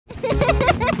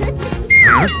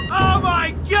Oh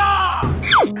my God!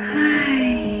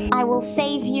 I will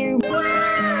save you.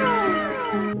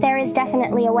 There is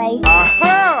definitely a way.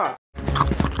 Aha!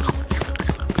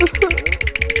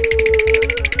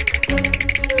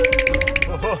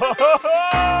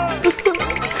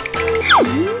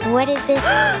 What is this?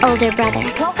 Older brother.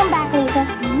 Welcome back, Lisa.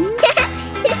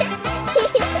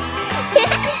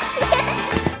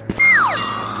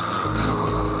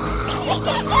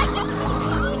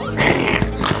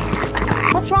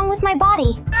 What's wrong with my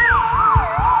body?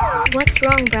 What's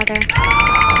wrong, brother?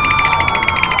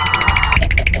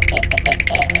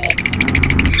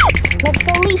 Let's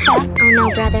go, Lisa. Oh no,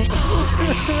 brother.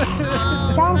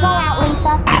 Don't go out,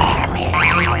 Lisa.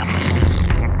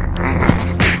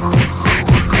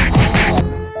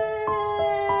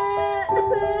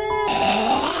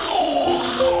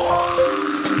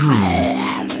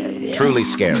 Truly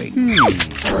scary.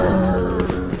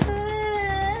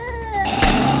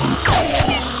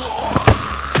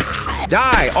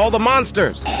 Die, all the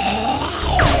monsters!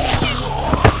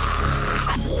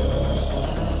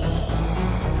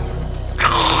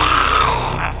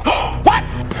 What?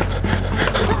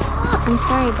 I'm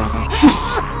sorry, brother.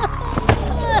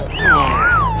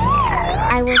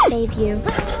 I will save you.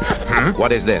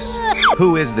 What is this?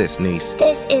 Who is this, niece?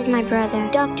 This is my brother.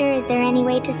 Doctor, is there any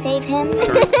way to save him?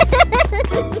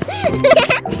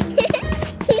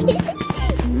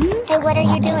 Hey, what are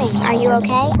you doing? Are you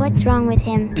okay? What's wrong with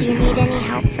him? Do you need any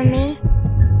help from me?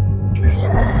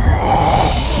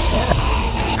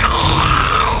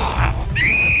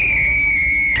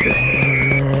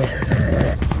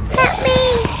 Help me!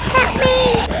 Help me!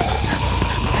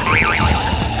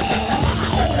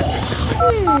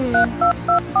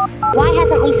 Why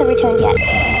hasn't Lisa returned yet?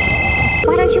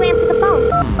 Why don't you answer the phone?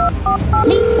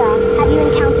 Lisa, have you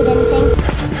encountered anything?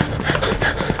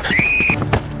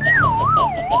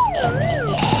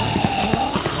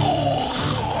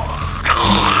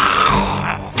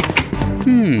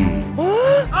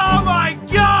 Oh my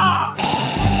God!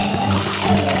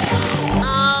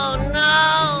 Oh no!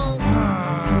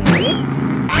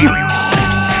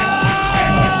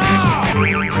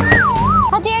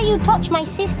 How dare you touch my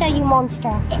sister, you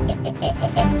monster!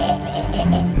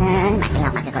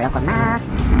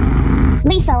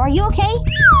 Lisa, are you okay?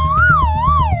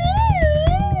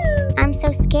 I'm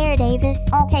so scared, Avis.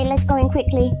 Okay, let's go in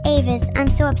quickly. Avis, I'm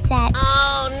so upset.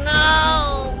 Oh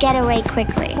no! Get away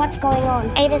quickly. What's going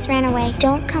on? Avis ran away.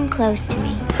 Don't come close to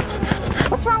me.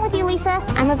 What's wrong with you, Lisa?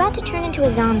 I'm about to turn into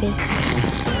a zombie.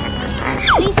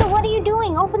 Lisa, what are you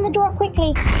doing? Open the door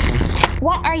quickly.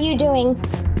 What are you doing?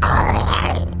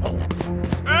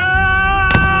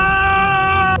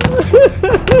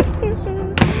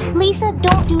 Lisa,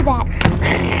 don't do that.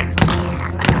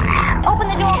 Open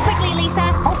the door quickly, Lisa.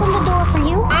 Open the door for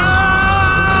you.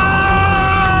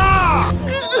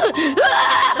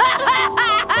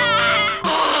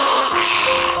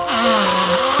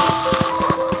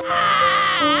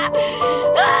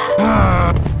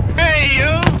 Hey,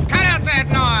 you! Cut out that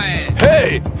noise!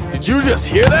 Hey! Did you just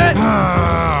hear that?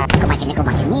 Aha!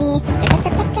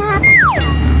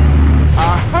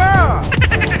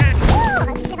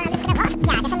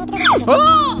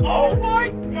 Oh my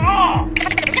God!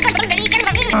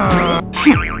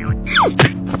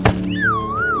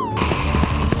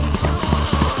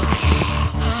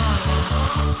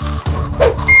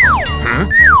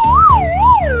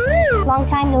 Long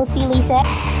time no see, Lisa.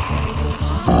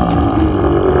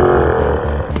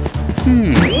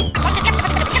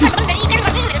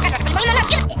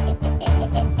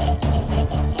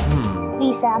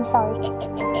 Lisa, I'm sorry.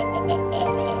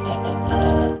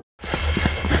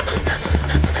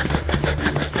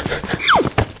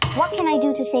 What can I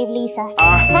do to save Lisa?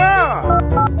 Aha!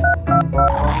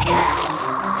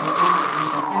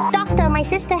 Doctor, my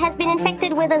sister has been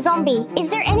infected with a zombie. Is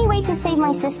there any way to save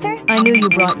my sister? I knew you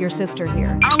brought your sister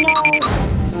here. I know.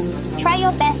 Try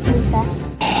your best, Lisa.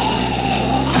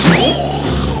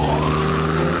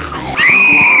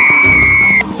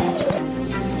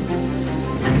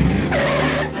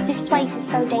 This place is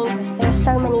so dangerous. There are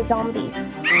so many zombies.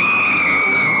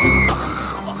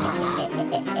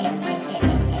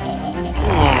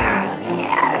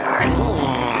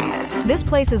 This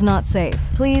place is not safe.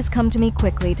 Please come to me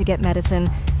quickly to get medicine.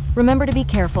 Remember to be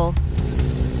careful.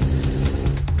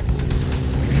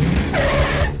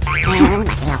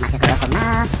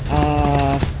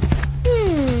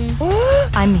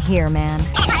 I'm here, man.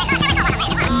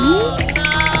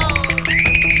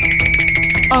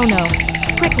 Oh no.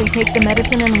 Quickly take the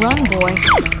medicine and run, boy.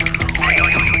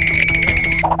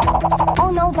 Oh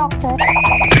no, Doctor.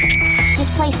 This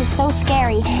place is so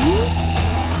scary.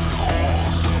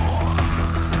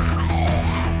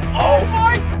 Oh my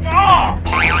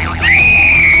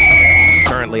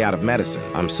badly out of medicine.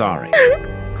 I'm sorry.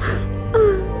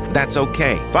 That's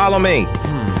okay. Follow me.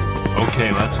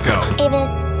 Okay, let's go.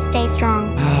 Avis, stay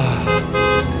strong.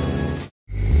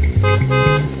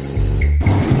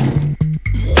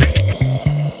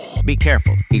 Be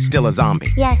careful. He's still a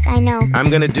zombie. Yes, I know. I'm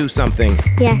gonna do something.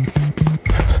 Yes.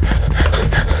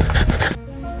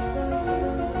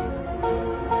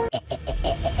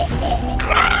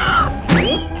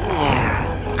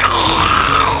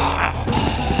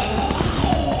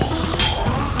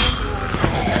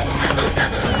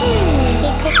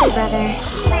 Eat quickly, brother.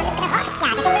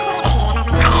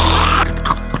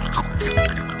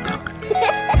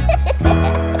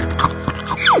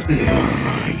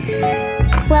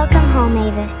 Welcome home,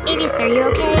 Avis. Avis, are you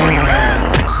okay?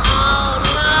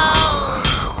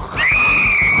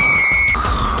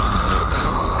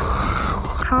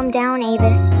 Calm down,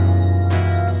 Avis.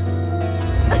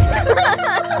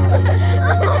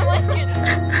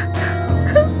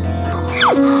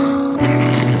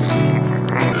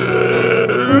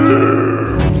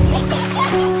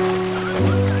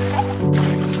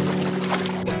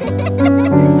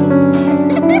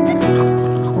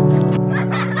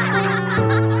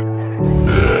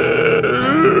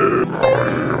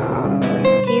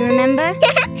 Do you remember?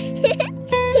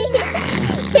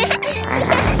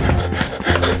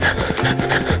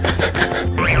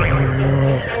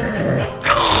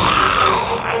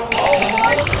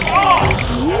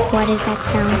 What is that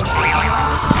sound?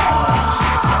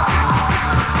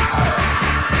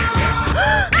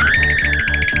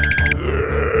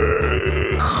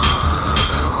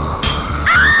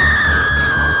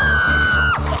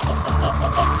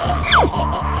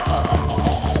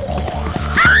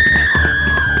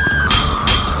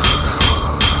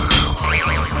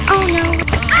 Oh no!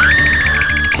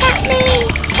 Help me!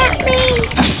 Help me!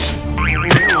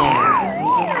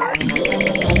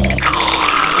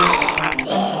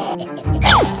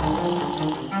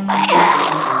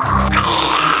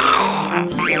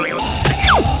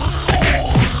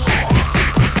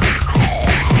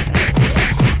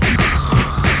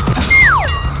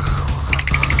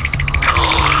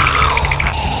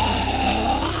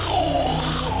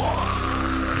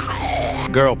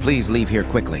 Girl, please leave here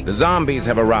quickly. The zombies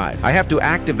have arrived. I have to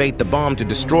activate the bomb to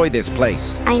destroy this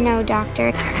place. I know,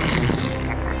 Doctor.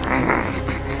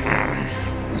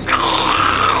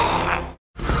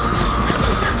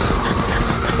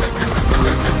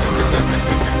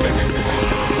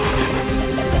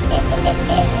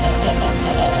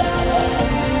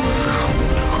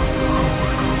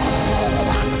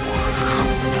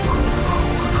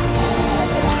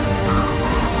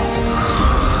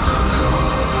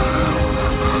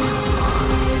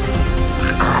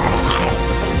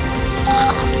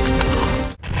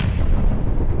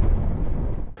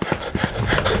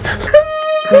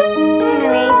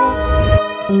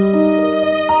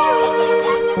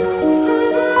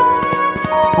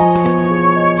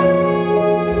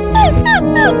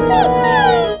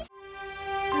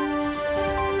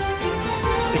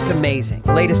 It's amazing.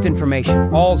 Latest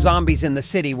information. All zombies in the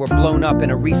city were blown up in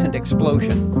a recent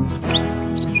explosion.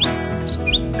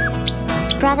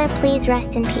 Brother, please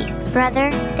rest in peace.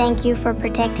 Brother, thank you for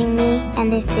protecting me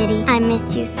and this city. I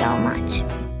miss you so much.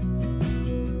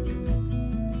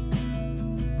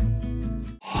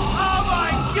 Oh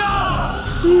my god!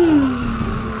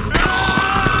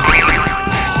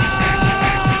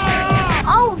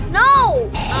 Oh no!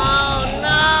 Oh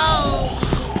no!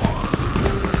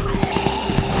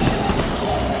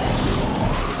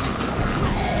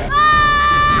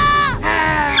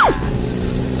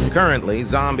 Currently,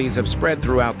 zombies have spread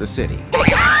throughout the city.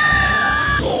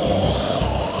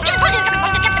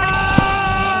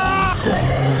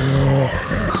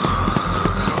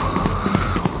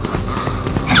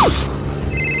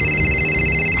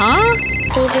 Huh?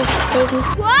 Avis, save me.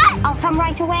 What? I'll come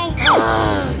right away.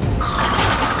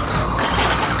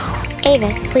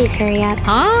 Avis, please hurry up.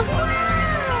 Huh?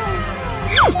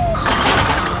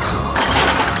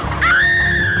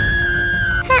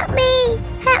 Help me!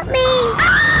 Help me!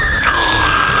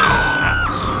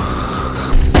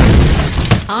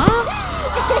 Huh?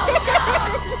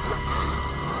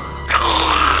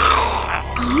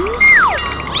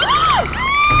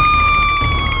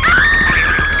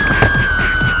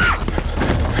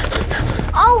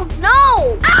 Oh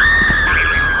no!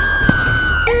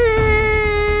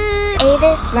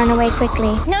 Avis, run away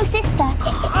quickly. No, sister.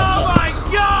 Oh my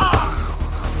god!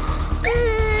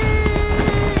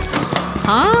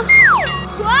 Huh?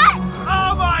 What?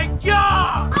 Oh my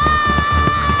god!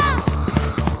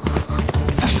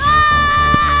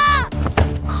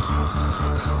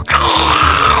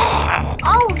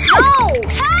 Oh no!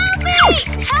 Help me!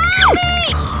 Help me!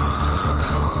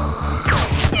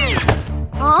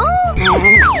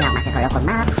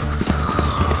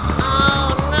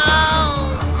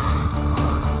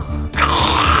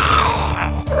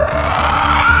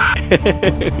 Hey,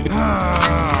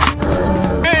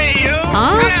 you! Get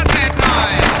out that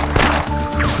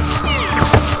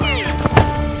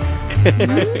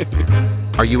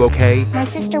knife! Are you okay? My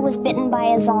sister was bitten by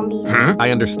a zombie.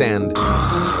 I understand.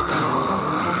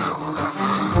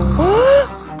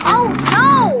 Oh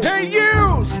no! Hey,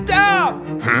 you! Stop!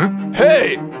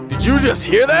 Hey! Did you just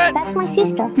hear that? That's my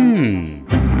sister.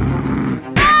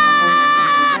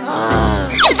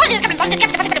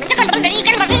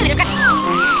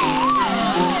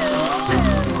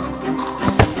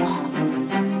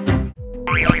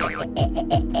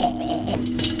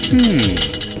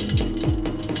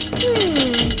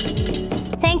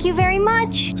 Thank you very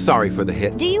much. Sorry for the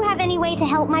hit. Do you have any way to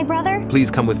help my brother?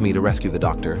 Please come with me to rescue the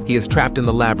doctor. He is trapped in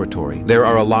the laboratory. There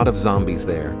are a lot of zombies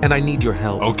there, and I need your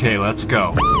help. Okay, let's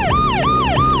go.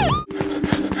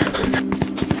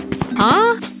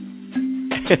 Huh?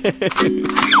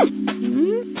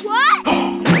 What?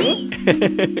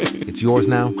 It's yours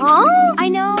now. Oh, I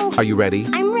know. Are you ready?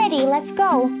 I'm ready. Let's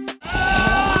go.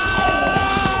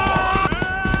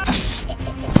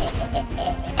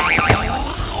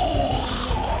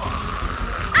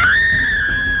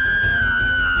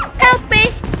 Help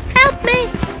me! Help me!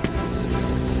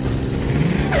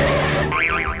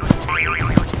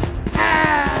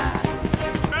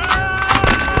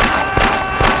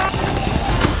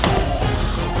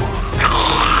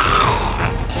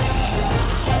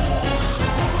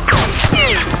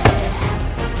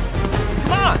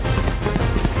 Come on!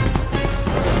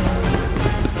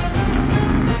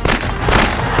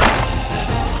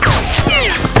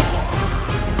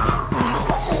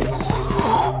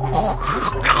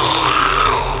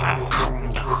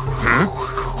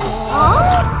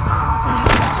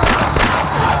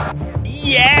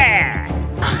 Yeah!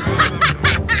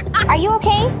 Are you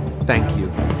okay? Thank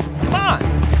you. Come on!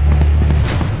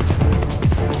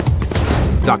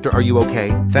 Doctor, are you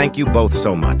okay? Thank you both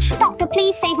so much. Doctor,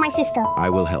 please save my sister. I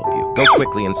will help you. Go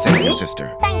quickly and save your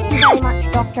sister. Thank you very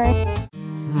much, Doctor.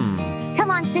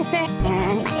 Come on, sister.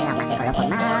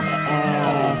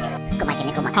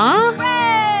 Huh?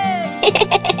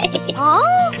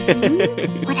 Oh?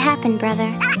 What happened,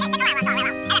 brother?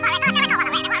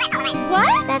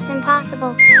 What? That's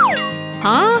impossible.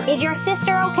 Huh? Is your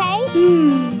sister okay?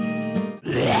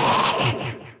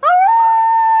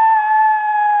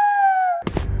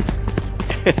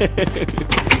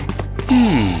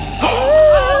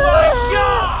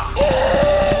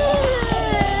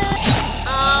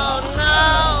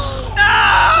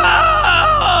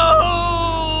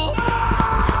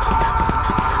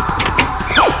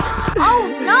 Oh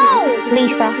no!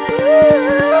 Lisa.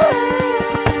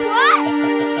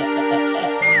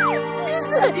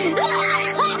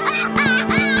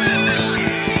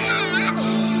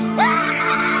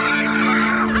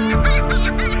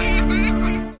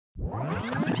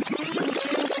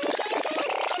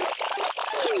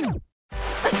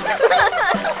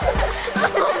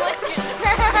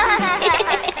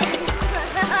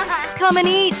 Come and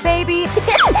eat, baby.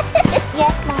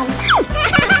 Yes, Mom.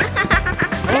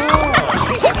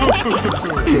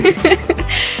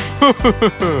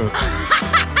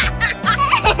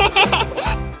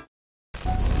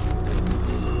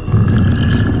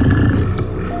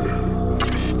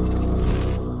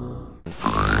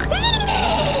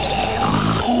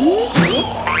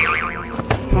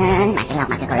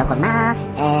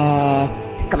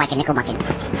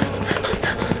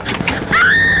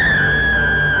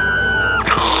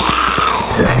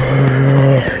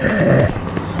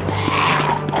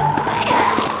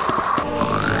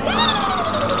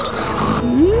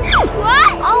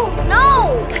 What? Oh no!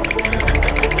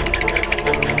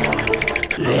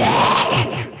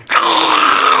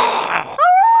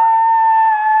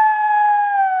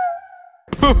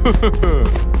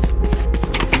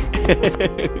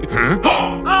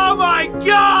 Oh my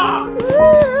god!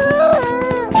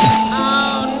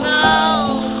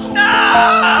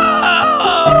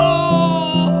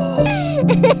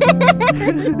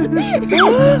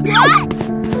 What?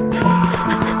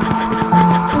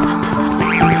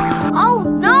 Oh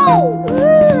no!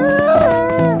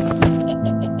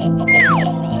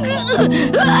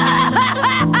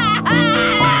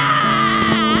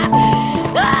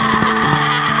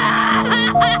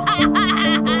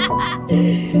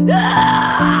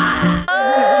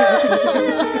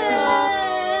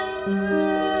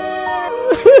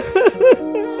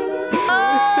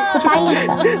 Goodbye,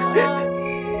 Lisa.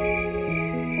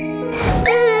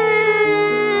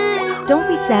 Don't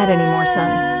be sad anymore,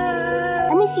 son.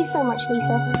 I miss you so much,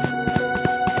 Lisa.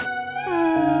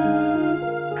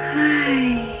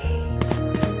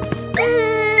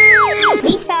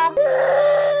 Lisa!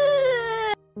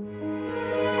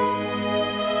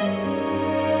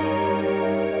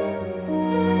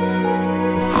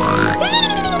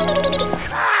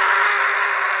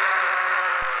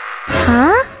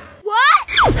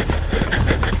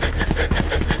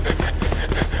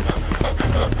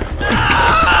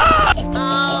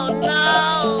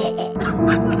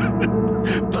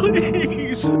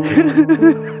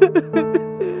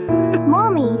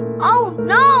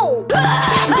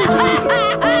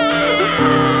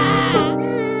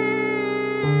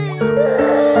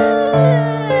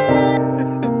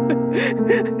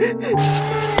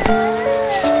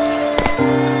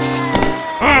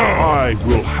 I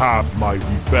will have my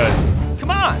revenge.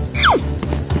 Come on!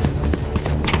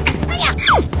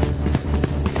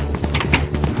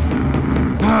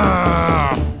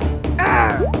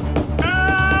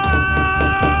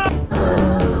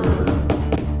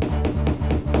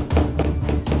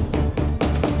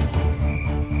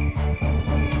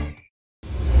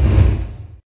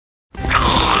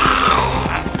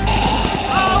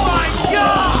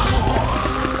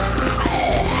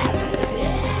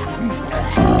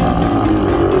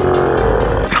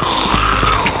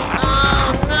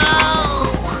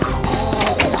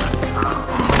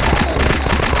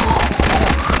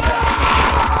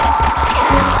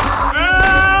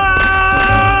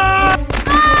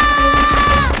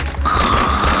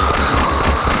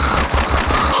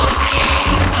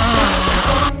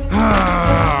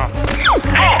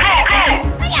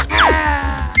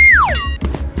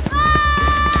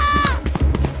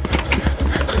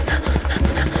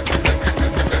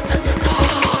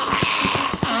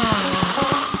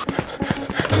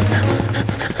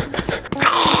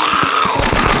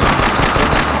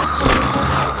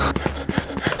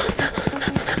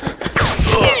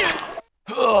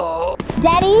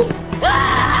 Daddy?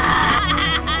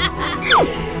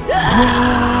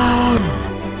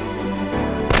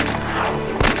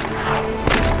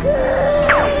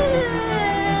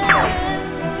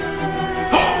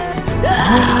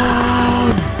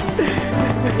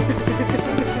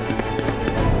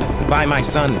 Goodbye, my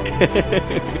son.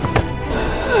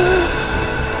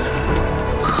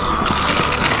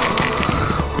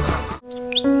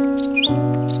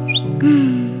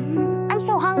 I'm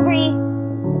so hungry.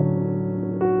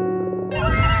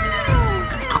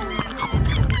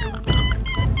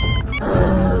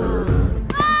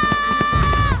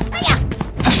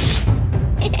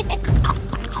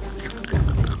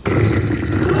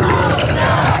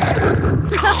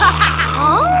 Huh?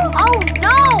 Oh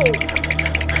no!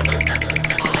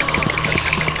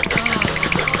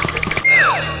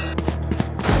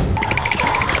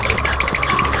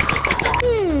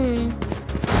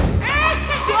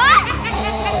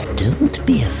 Don't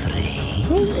be afraid.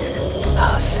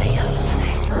 I'll say it.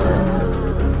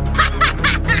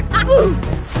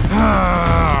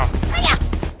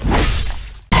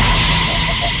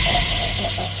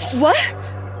 What?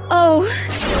 Oh.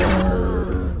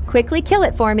 Quickly kill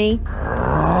it for me.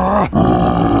 Help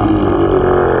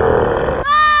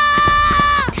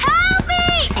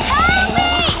me! Help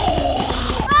me!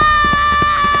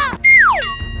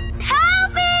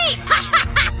 Help me!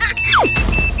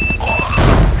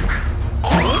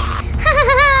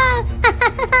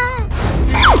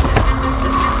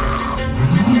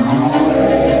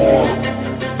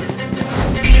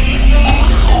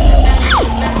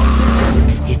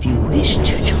 If you wish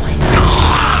to join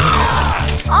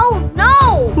us, Oh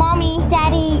no! Mommy,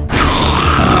 Daddy.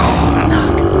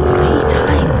 knock 3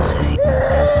 times.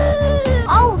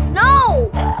 Oh no!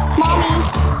 Mommy,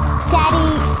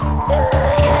 Daddy.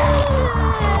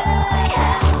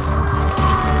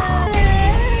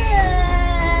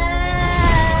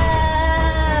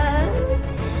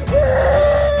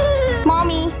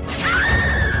 Mommy.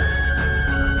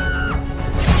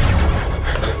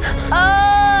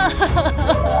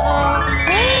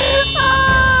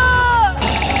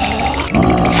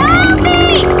 Help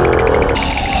me!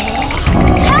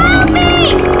 Help me!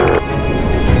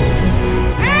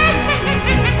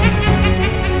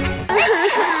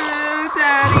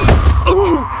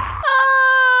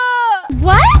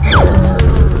 What?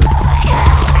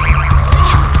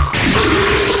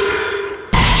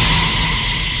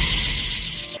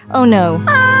 Oh no.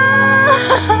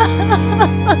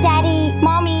 Daddy,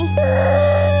 Mommy.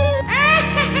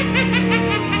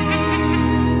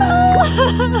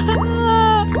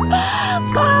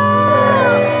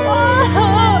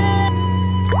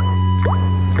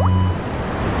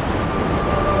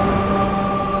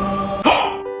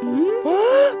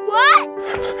 What?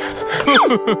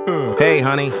 Hey,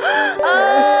 honey.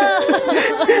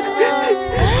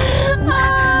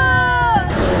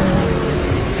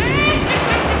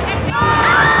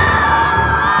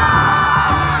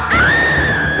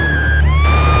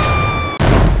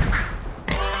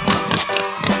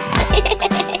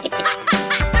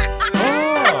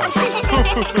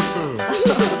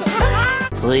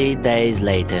 Three days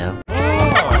later.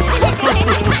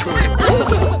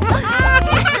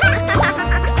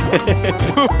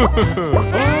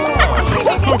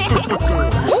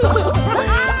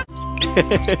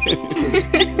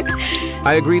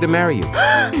 I agree to marry you.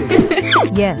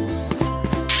 Yes.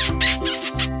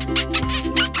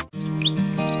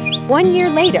 1 year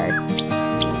later.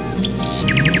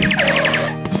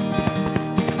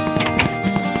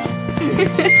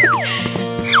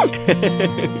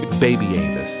 Baby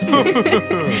Avis.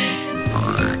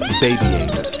 Baby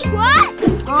Avis. What?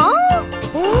 Huh?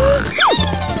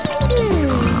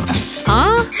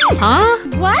 Huh? Huh?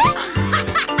 What?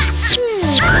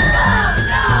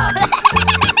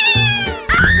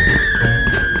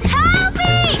 Help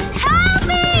me! Help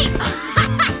me!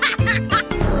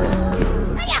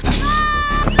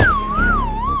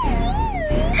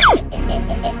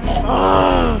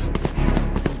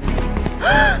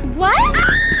 What?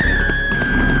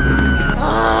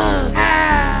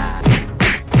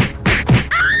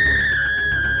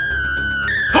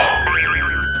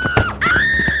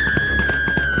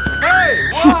 Hey,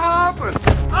 what happened?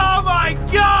 Oh my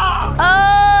god!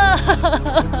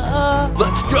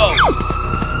 Let's go!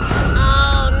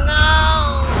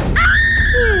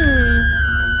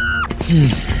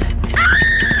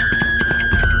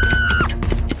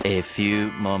 A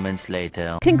few moments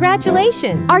later.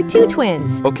 Congratulations, our 2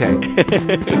 twins. Okay.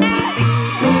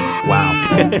 Wow.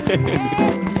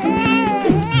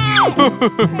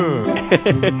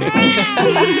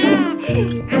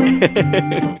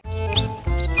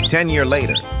 10 years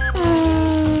later.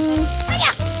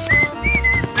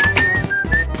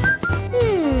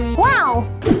 Wow!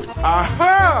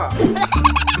 Aha!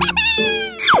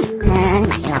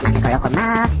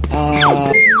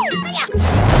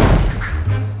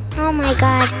 Oh my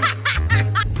god.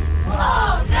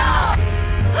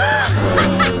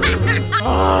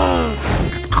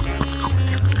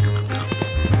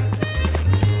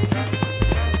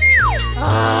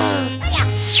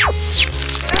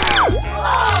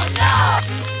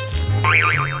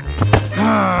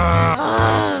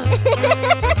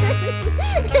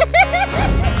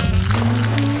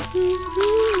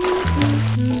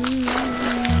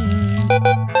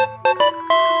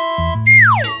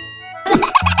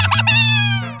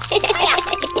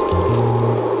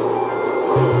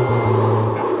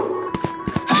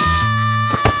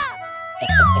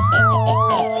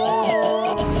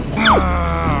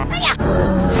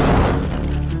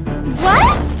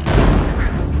 What?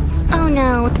 Oh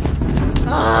no.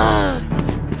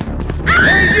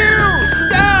 Hey you!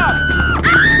 Stop!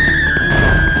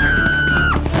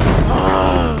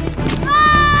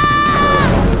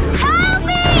 Help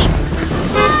me!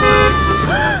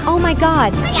 Oh my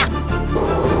god.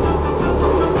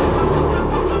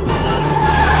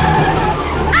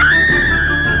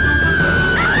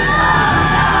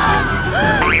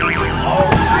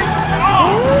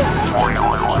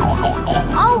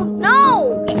 Oh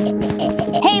no!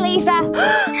 Hey Lisa!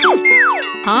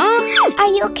 Huh? Are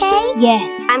you okay?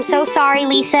 Yes. I'm so sorry,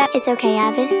 Lisa. It's okay,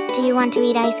 Avis. Do you want to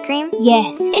eat ice cream?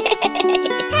 Yes.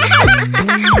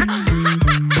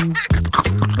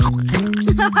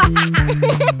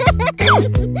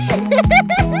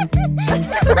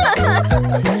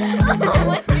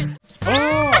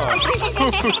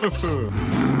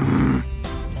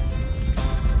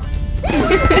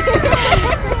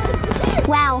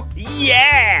 Wow.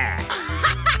 Yeah!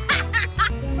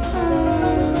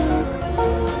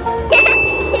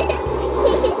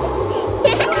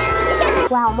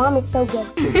 Wow, Mom is so good.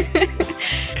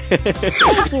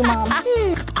 Thank you, Mom.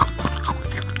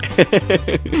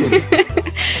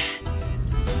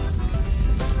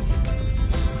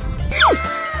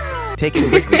 Take it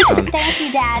quickly, son. Thank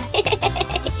you, Dad.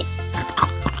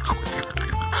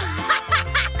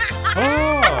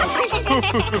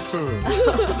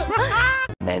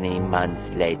 Many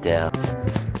months later.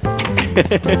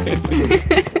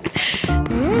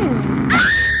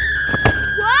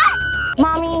 What?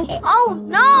 Mommy. Oh,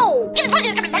 no!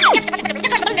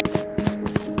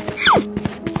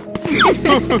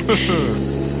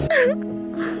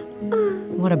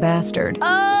 What a bastard.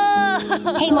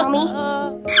 Hey, Mommy.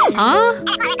 Huh?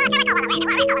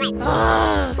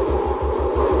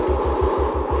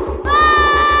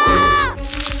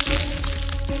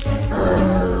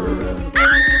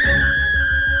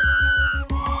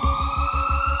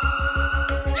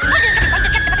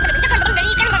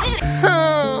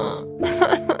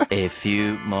 A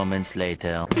few moments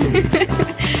later.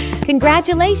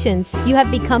 Congratulations, you have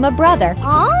become a brother.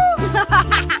 Oh?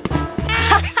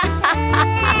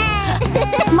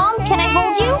 Mom, can I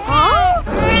hold you? Oh?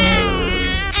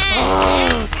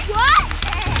 What?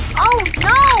 Oh,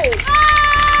 no!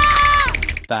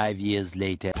 5 years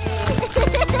later.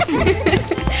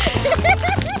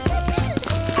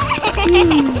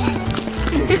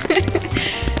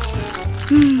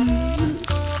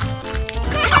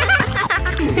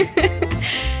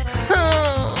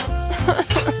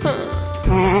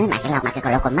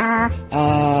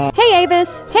 Hey Avis.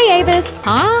 Hey, Avis.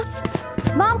 Huh?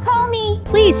 Mom, call me.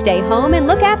 Please stay home and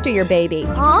look after your baby.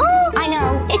 Huh? I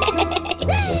know.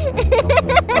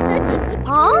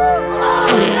 Huh?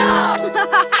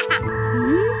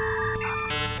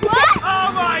 What?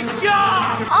 Oh my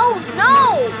god! Oh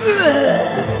no!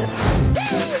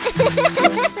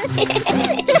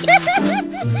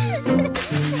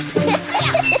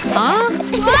 Huh?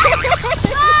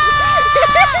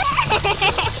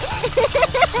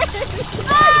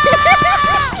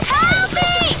 Help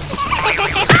me!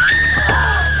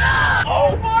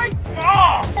 Oh my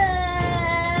god!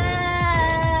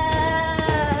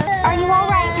 Are you all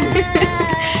right?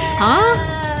 Huh?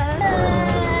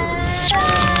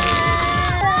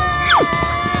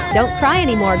 Don't cry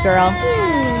anymore, girl.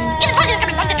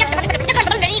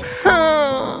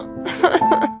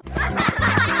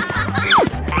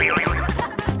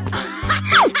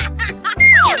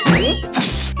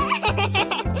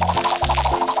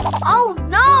 Oh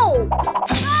no!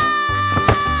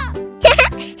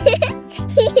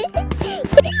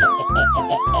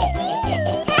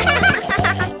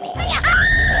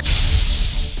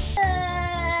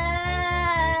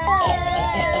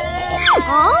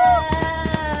 Huh?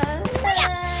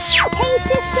 Hey,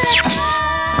 sister!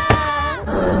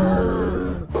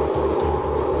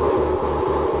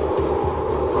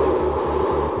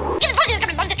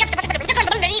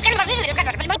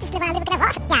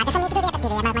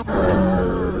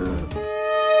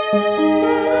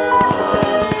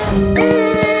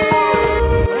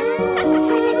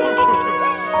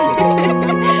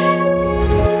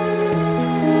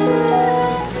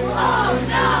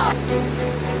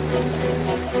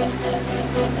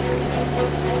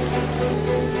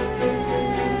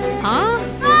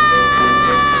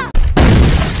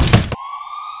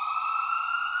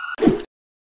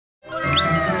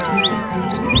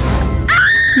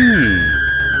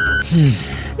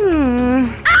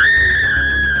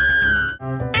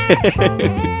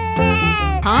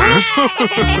 Huh?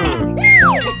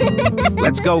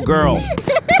 Let's go, girl.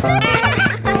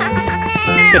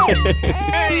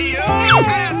 Hey, you! Oh,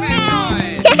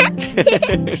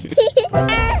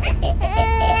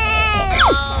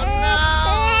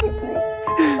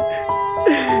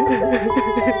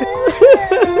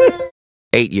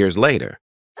 8 years later.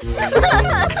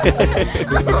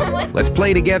 Let's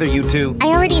play together, you two. I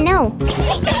already know.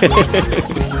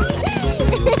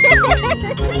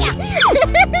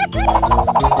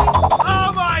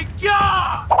 Oh my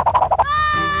god!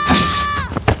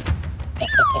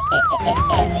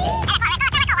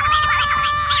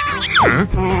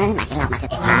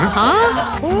 Huh?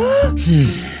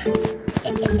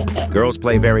 Girls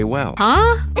play very well.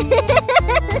 Huh?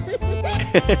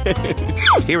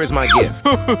 Here is my gift.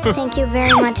 Thank you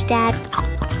very much, Dad.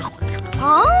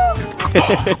 Huh?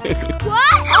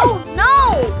 What? Oh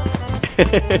no!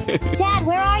 Dad,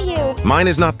 where are you? Mine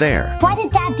is not there. Why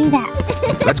did Dad do that?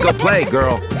 Let's go play,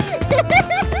 girl.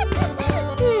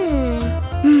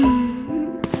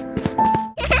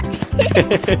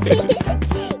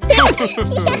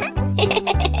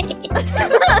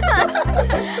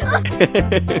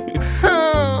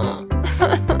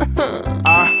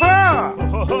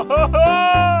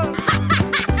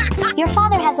 Your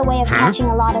father has a way of catching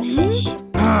a lot of fish.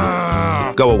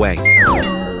 Go away.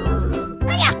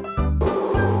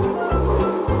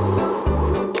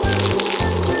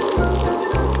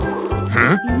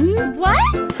 Huh? What?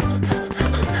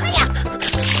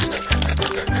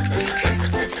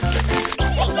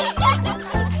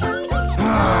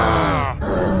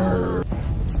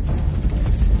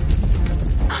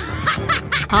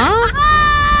 Huh?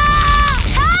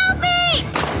 Help me!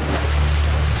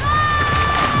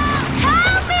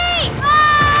 Help me!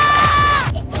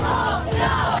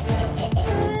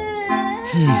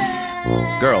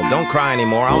 Girl, don't cry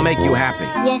anymore. I'll make you happy.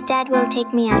 Yes, Dad will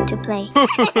take me out to play.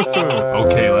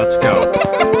 Okay, let's go.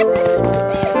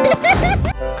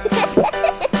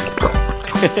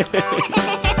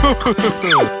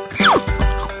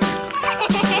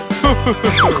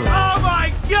 Oh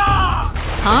my god!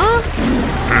 Huh?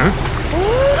 Huh?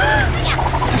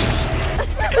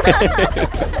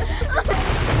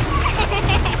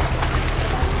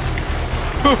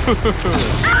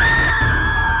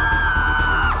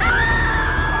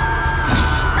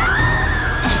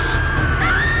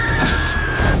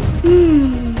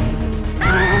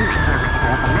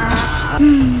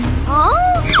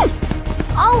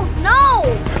 Oh no!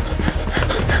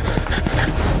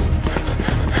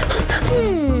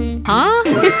 Huh?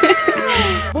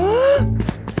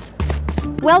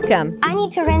 Welcome. I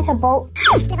need to rent a boat.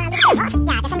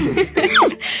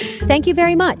 Thank you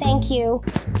very much. Thank you.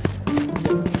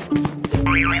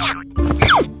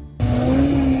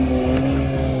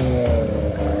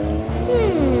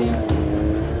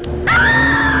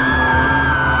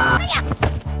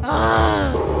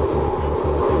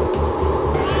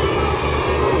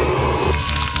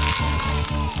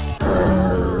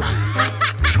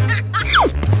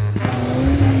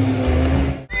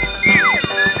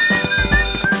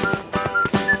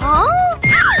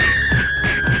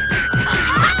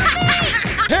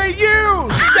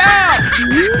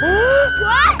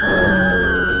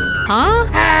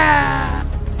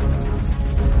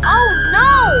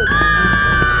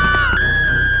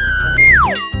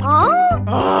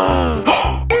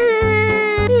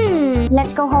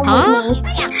 with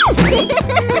me.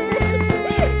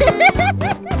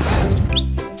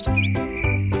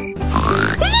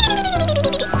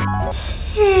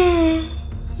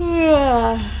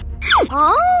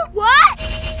 Huh? What?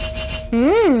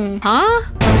 Huh?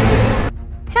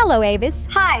 Hello, Avis.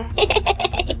 Hi.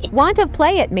 Want to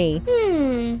play at me?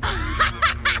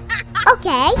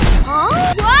 Okay.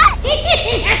 Huh? What?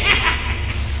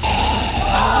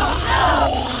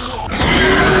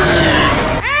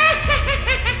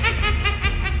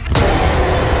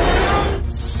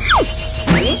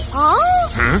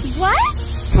 Huh? What?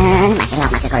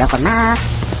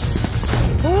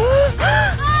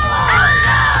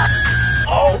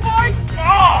 Oh my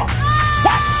god!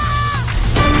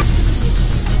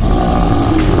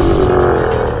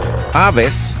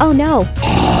 Avis, Oh no.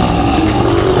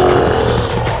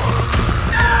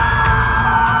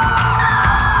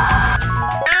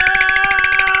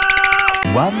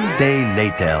 One day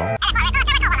later.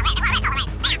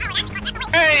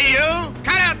 Hey, you!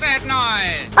 Cut out that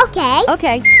noise! Okay.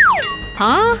 Okay.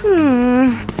 Huh?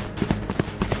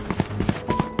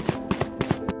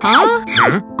 Huh?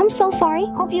 I'm so sorry.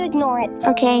 Hope you ignore it.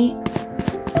 Okay.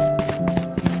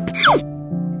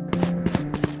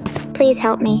 Please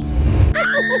help me.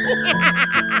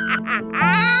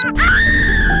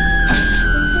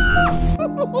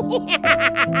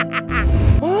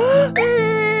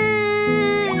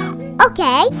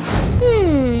 Okay.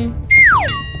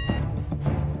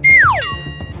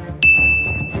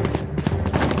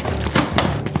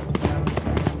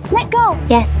 Let go.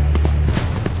 Yes.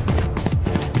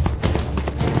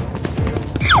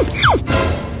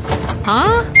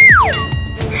 Huh?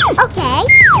 Okay.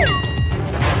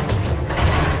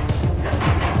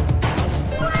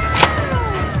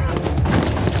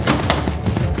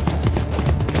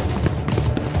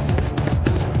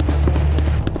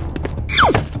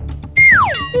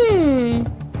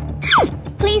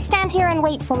 Please stand here and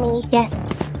wait for me. Yes.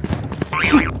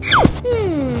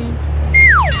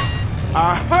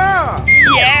 Aha!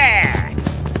 Yeah!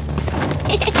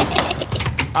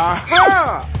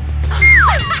 Aha!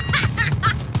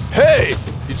 Hey!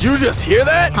 Did you just hear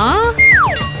that? Huh?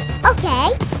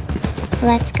 Okay.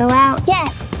 Let's go out.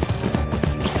 Yes.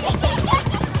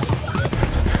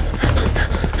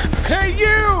 Hey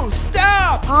you!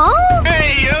 Stop! Huh?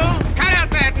 Hey, you! Cut out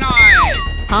that noise!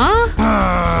 Huh?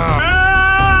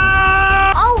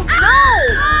 Oh no!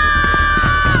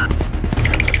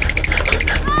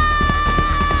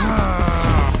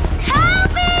 Help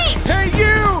me! Hey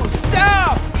you!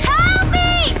 Stop! Help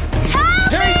me! Help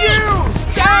Hey me! you!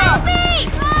 Stop! Help me!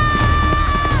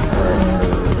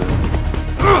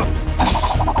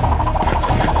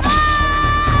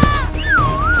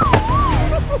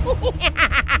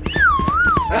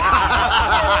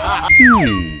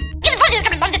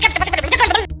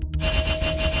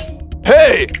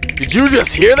 Hey! Did you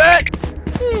just hear that?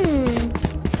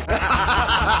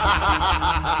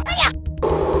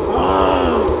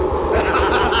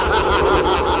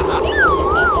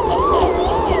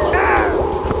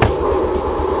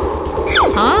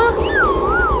 Huh?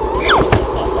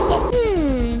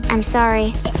 I'm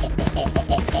sorry.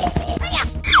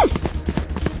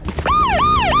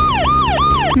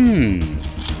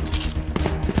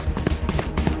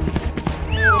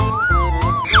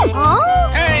 Huh?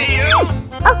 Hey, you!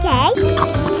 Okay.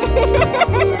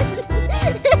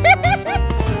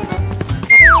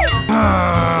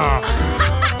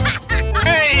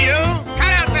 Hey, you!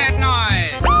 Cut out that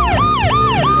noise!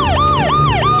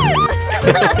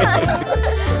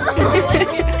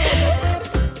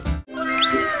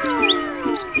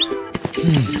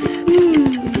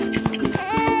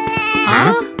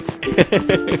 Huh?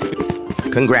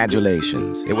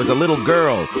 congratulations. It was a little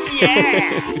girl.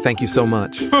 Yeah! Thank you so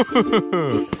much.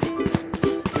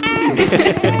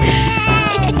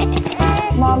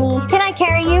 Mommy, can I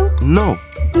carry you? No.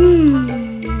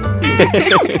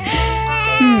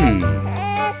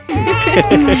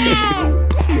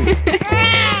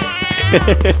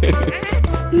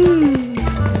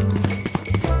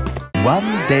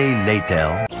 One day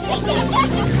later.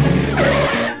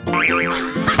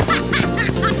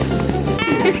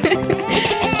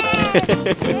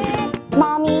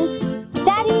 Mommy,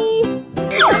 Daddy.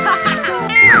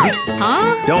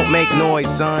 Huh? Don't make noise,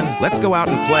 son. Let's go out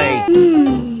and play.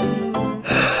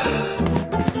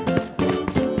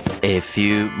 A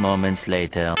few moments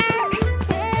later.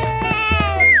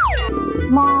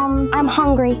 Mom, I'm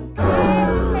hungry.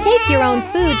 Take your own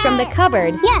food from the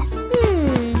cupboard. Yes.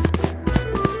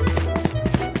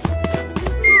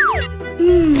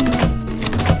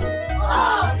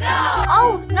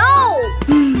 Oh no!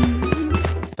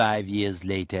 5 years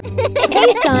later.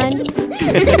 Hey, son.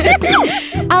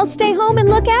 I'll stay home and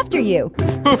look after you.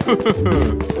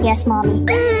 Yes, Mommy.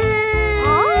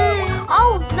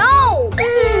 Oh no!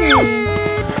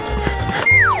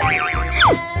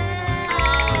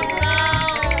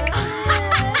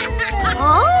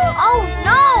 Oh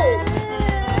no!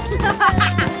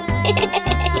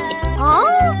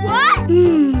 Oh, what?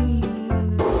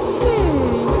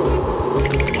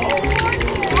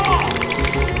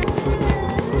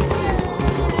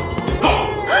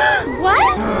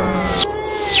 What?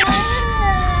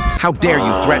 How dare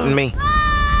you threaten me?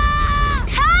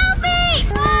 Help me!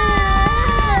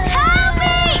 Help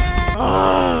me!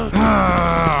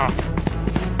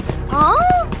 Oh?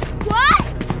 What?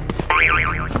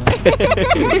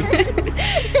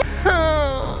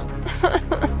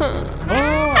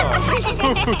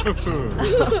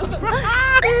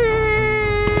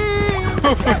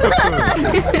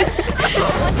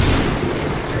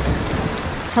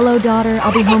 Hello, daughter.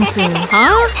 I'll be home soon.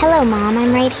 Huh? Hello, Mom.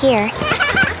 I'm right here.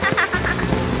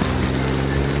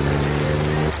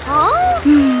 Oh?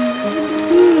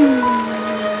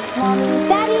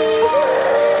 Daddy!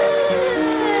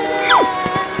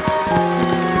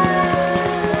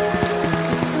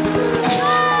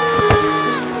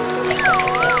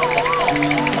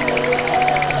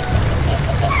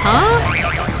 Huh?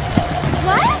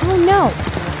 What? Oh, no.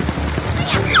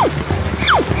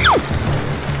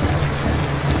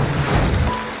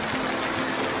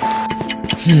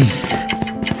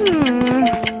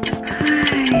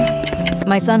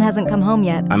 My son hasn't come home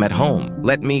yet. I'm at home.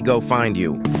 Let me go find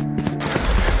you.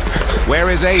 Where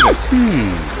is Avis?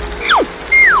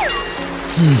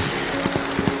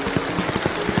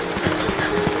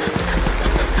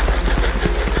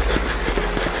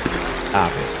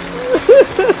 Avis.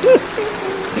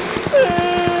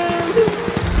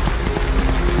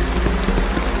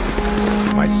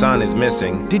 My son is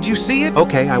missing. Did you see it?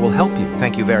 Okay, I will help you.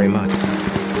 Thank you very much.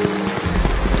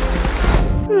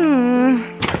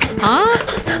 Huh?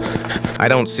 I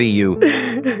don't see you.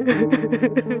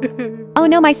 Oh,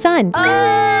 no, my son.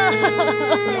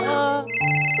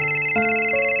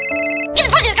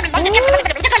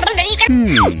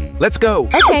 Let's go.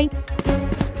 Okay.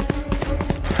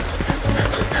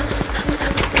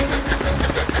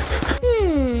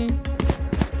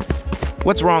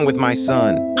 What's wrong with my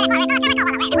son?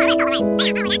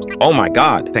 Oh my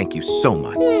God, thank you so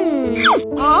much.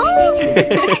 Oh?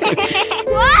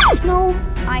 What? No.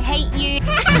 I hate you.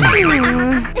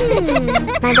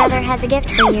 My brother has a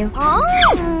gift for you. Oh?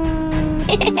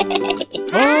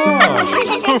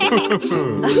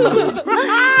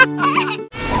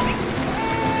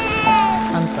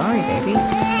 I'm sorry, baby.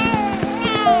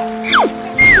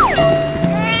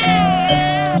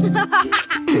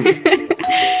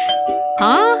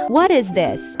 Huh? What is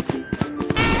this?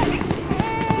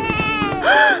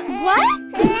 What?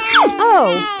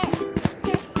 Oh,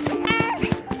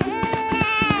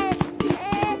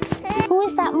 Who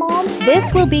is that, Mom?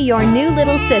 this will be your new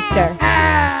little sister.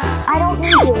 I don't need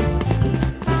you.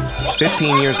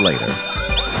 15 years later.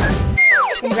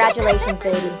 Congratulations,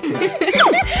 baby.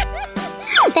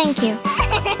 Thank you.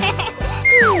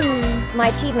 My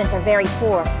achievements are very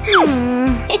poor.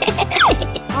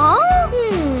 Oh?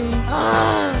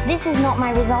 This is not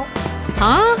my result.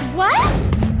 Huh? What?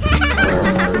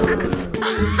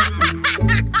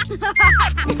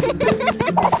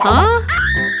 Huh?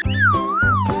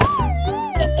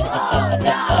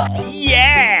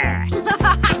 Yeah!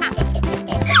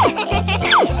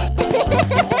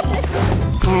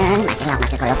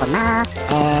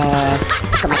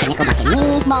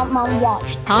 Mom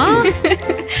watched. Huh?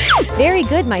 Very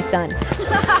good, my son.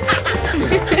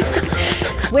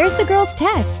 Where's the girl's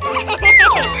test?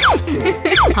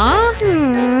 Huh?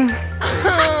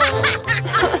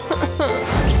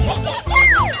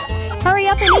 Hurry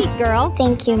up and eat, girl.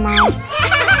 Thank you, Mom.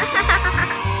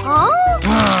 Oh?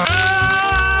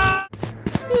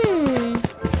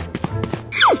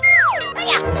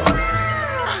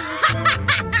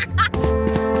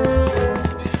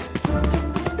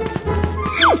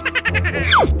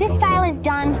 This style is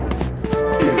done.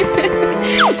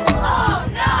 Oh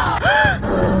no!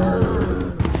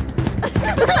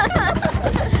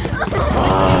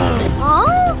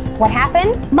 Oh? What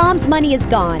happened? Mom's money is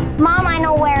gone. Mom, I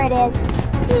know where it is.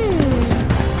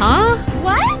 Huh?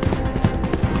 What?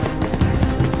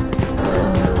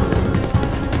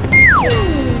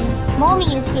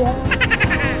 Mommy is here.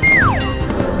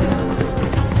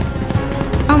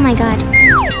 Oh my God.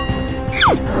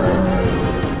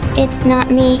 It's not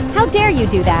me. How dare you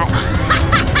do that?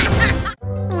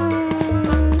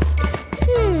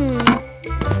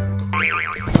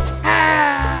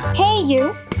 Hey,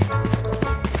 you.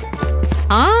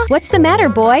 What's the matter,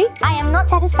 boy? I am not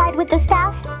satisfied with the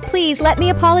staff. Please let me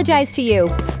apologize to you.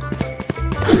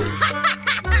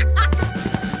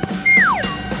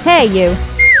 Hey, you.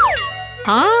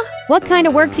 Huh? What kind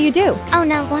of work do you do? Oh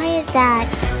no, why is that?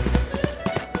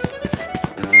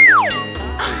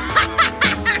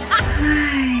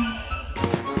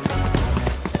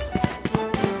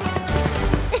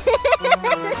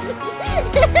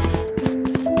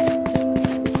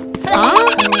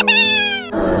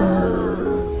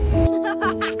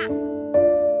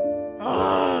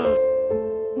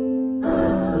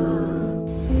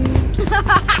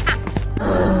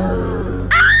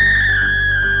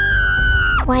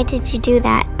 Why did you do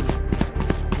that?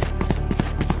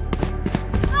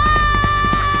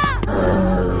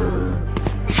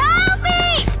 Help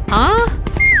me! Huh?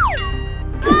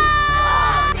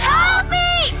 Help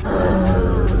me!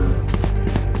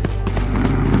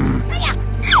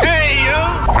 Hey, you!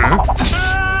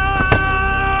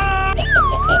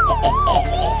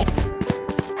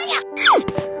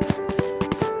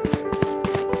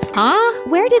 Huh?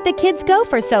 Where did the kids go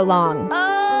for so long?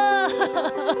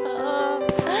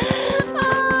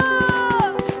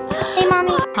 Hey,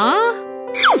 Mommy. Huh?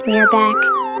 We are back.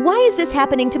 Why is this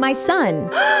happening to my son?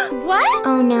 What?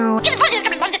 Oh no.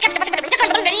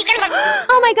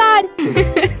 Oh my god!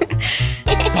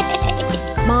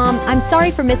 Mom, I'm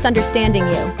sorry for misunderstanding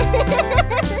you.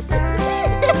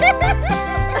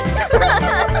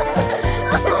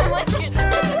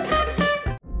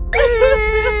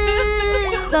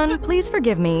 Son, please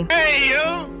forgive me. Hey,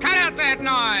 you! Cut out that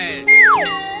noise!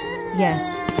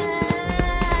 Yes.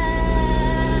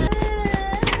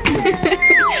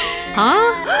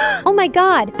 Huh? Oh my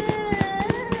god!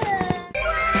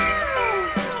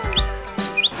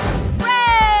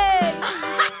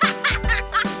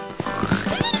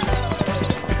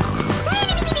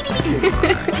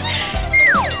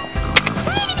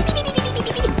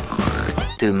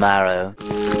 Tomorrow.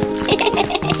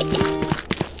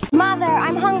 Mother,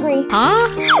 I'm hungry. Huh?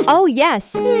 Oh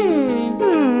yes.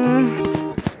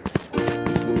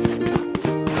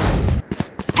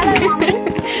 Hello, Mommy.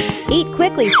 Eat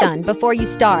quickly, son, before you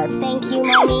starve. Thank you,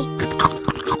 Mommy.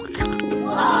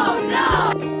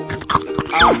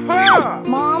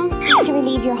 Mom, eat to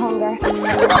relieve your hunger.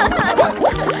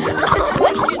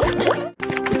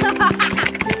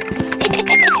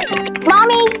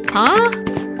 Mommy! Huh?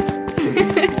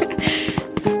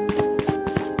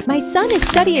 My son is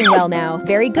studying well now.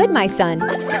 Very good, my son.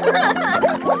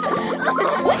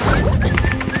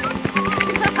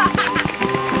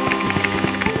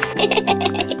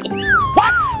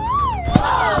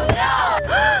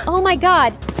 Oh my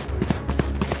god.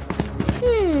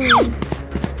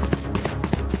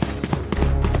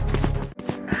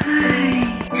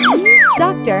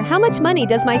 Doctor, how much money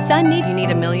does my son need? You need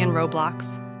 1 million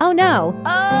Roblox. Oh no.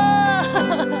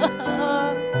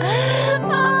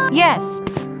 Yes.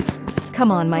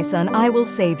 Come on, my son, I will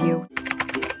save you.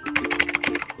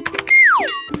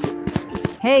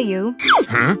 Hey, you.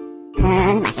 Huh?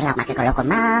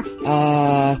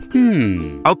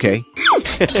 Okay.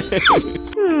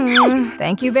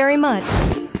 Thank you very much.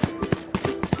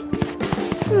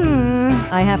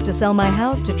 I have to sell my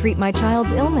house to treat my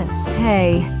child's illness.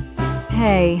 Hey.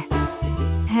 Hey.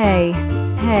 Hey.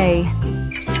 Hey.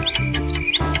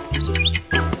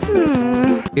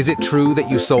 Is it true that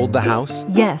you sold the house?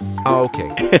 Yes. Oh, okay.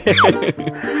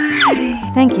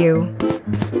 Thank you.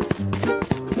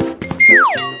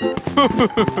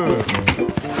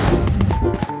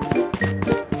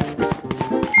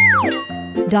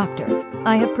 Doctor,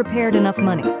 I have prepared enough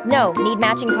money. No, need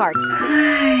matching parts.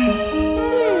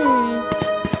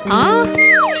 Huh?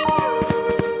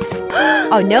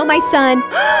 Oh no, my son.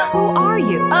 Who are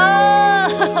you?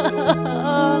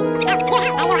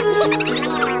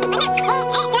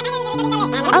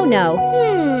 Oh no.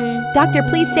 Doctor,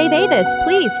 please save Avis,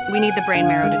 please. We need the brain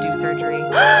marrow to do surgery.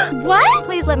 What?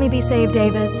 Please let me be saved,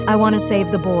 Avis. I want to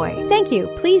save the boy. Thank you.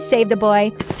 Please save the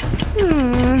boy.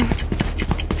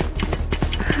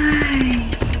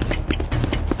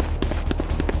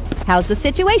 How's the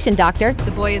situation, Doctor?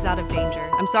 The boy is out of danger.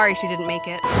 I'm sorry she didn't make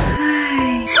it.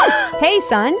 Hey,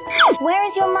 son. Where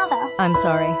is your mother? I'm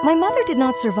sorry. My mother did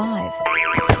not survive.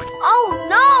 Oh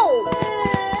no!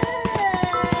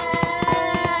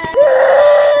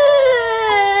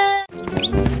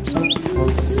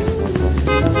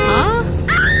 Huh?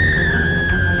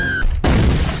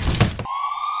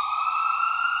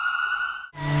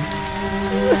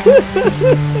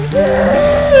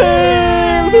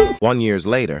 1 year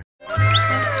later.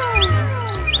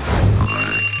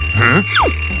 Huh?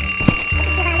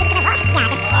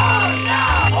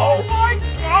 Oh my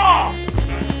God!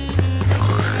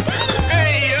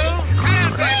 Hey, you!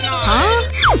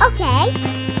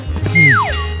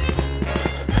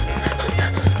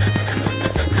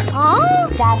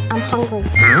 Dad, I'm hungry.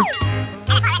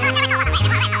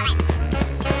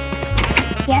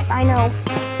 Yes, I know.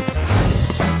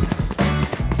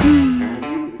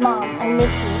 Mom, I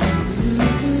miss you.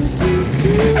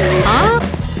 Huh?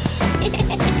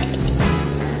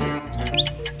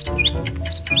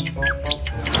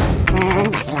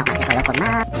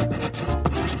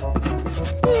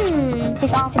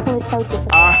 This article is so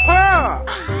difficult. Aha!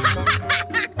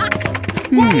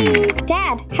 Daddy!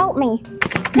 Dad, help me.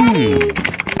 Daddy!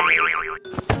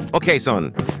 Okay,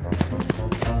 son.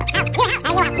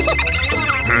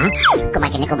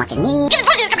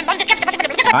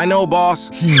 I know,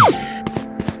 boss.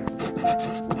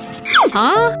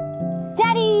 Huh?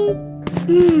 Daddy!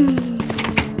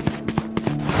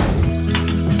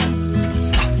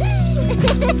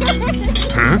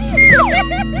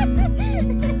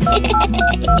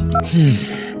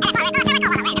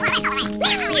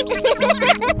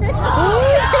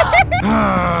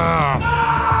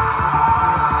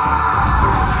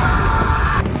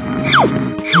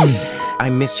 I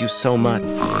miss you so much.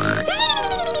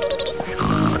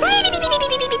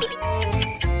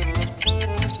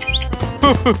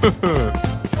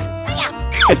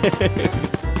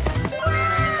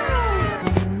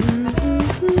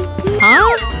 Huh?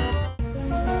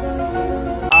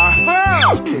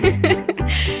 Aha!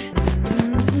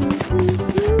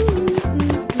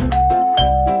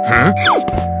 Huh?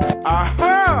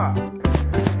 Aha!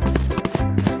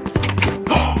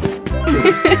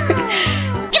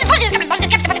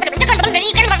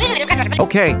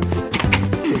 Okay.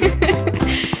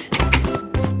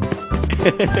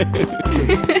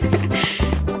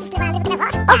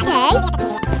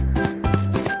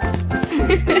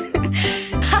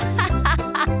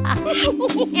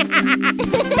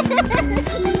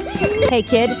 Hey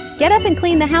kid, get up and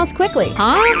clean the house quickly.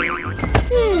 Huh?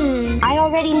 I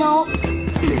already know.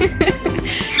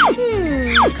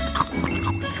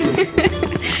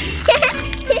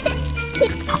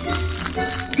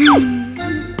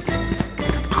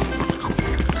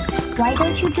 Why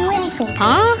don't you do anything?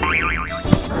 Huh?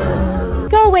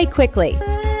 Go away quickly.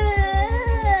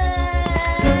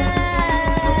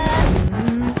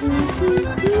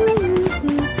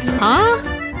 Huh?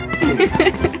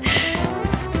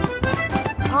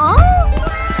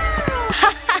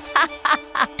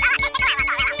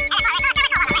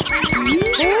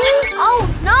 Oh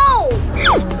no!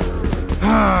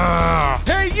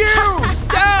 Hey, you!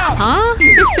 Stop! Huh?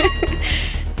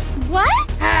 What?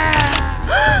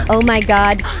 Oh my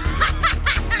god.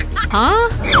 Huh?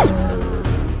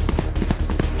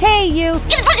 Hey you!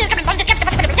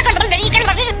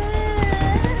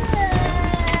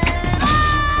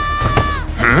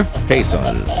 Huh? Hey,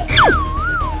 son.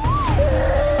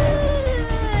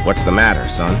 What's the matter,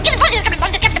 son?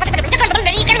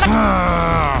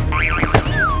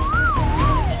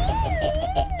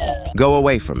 Go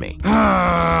away from me.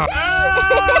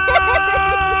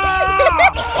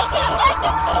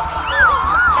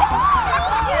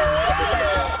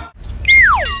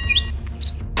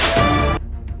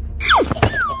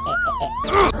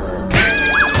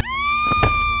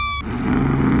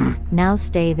 Now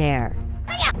stay there.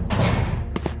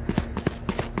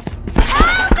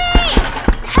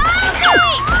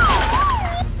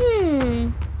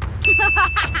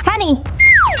 Honey!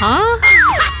 Huh?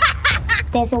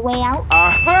 There's a way out.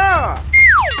 Aha!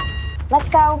 Let's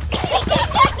go.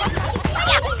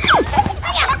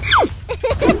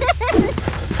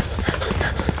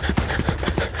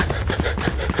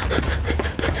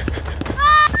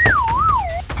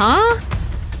 Huh?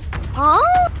 Huh?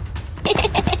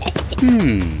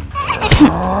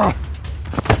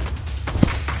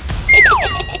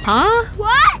 Huh?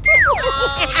 What?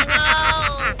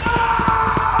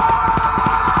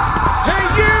 Hey,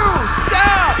 you!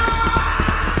 Stop!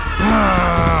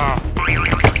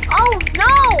 Oh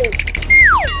no!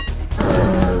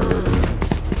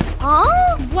 Huh?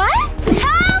 What?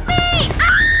 Help me!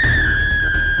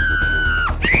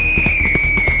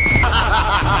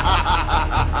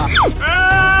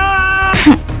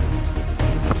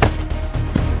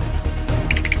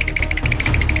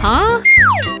 Huh?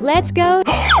 Let's go.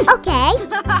 Okay.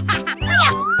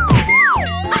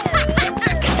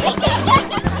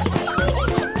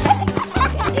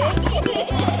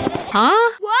 Huh?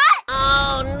 What?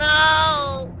 Oh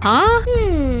no! Huh?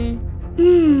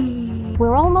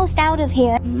 We're almost out of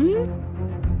here.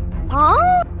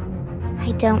 Huh?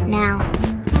 I don't now.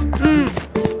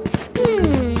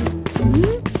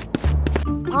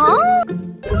 Huh?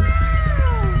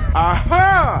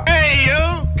 Aha! Hey,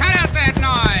 you! Cut out that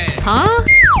noise! Huh?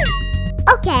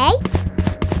 Okay.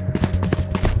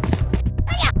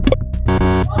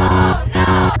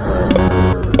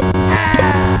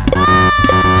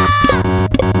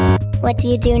 What do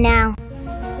you do now?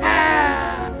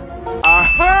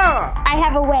 Aha! I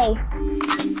have a way.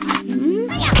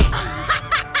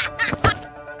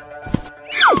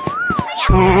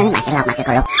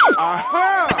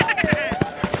 Aha!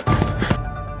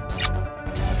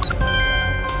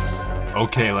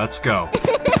 Okay, let's go.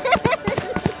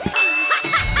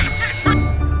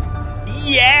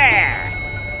 Yeah!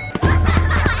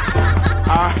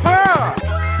 Aha!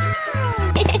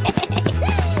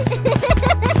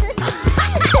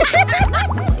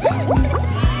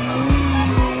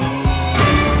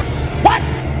 What?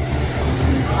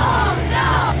 Oh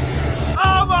no!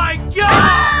 Oh my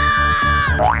god!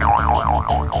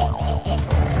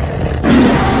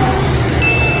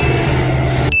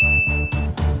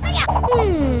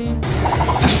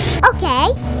 Okay.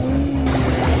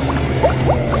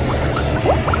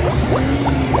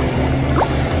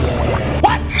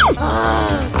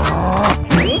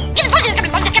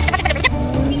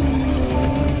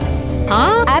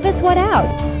 Huh? Avis, what out?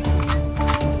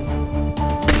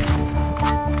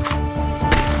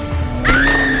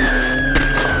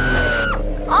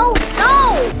 Oh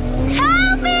no!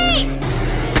 Help me!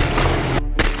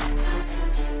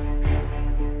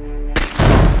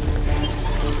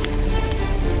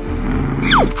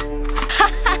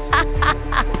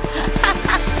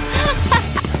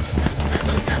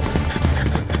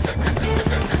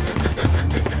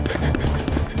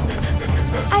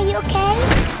 Are you okay?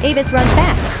 Avis runs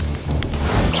fast.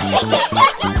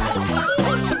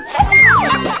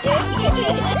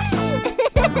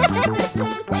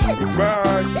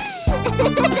 Bye.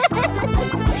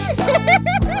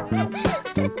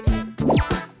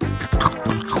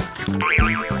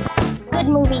 Good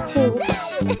movie too.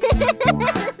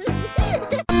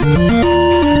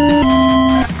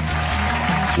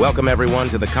 Welcome everyone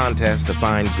to the contest to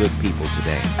find good people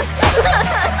today.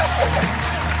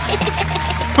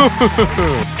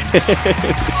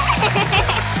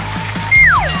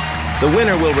 The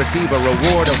winner will receive a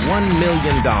reward of $1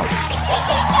 million.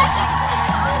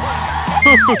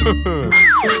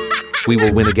 We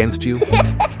will win against you.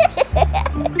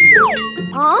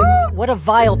 Huh? What a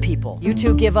vile people. You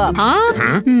two give up.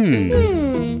 Huh?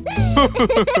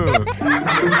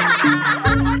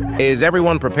 Is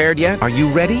everyone prepared yet? Are you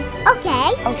ready?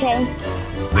 Okay. Okay.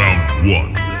 Round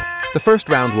 1. The first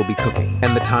round will be cooking,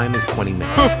 and the time is 20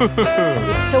 minutes.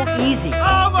 It's so easy.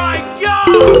 Oh my god!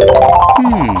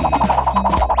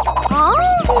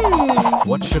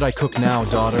 What should I cook now,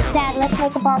 daughter? Dad, let's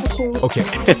make a barbecue. Okay.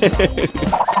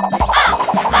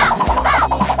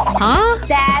 Huh?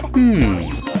 Dad.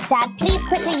 Dad, please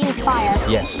quickly use fire.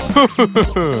 Yes.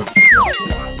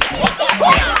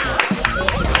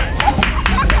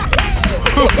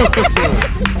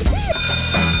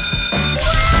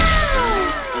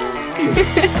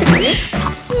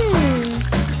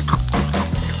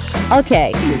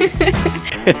 Okay.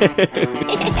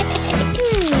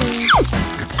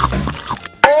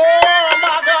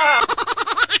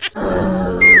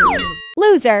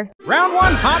 Loser. Round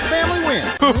 1, hot family win.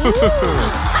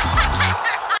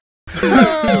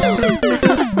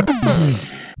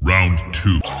 Round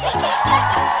 2.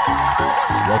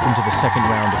 Welcome to the second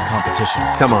round of competition.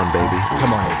 Come on, baby.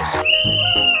 Come on, Avis.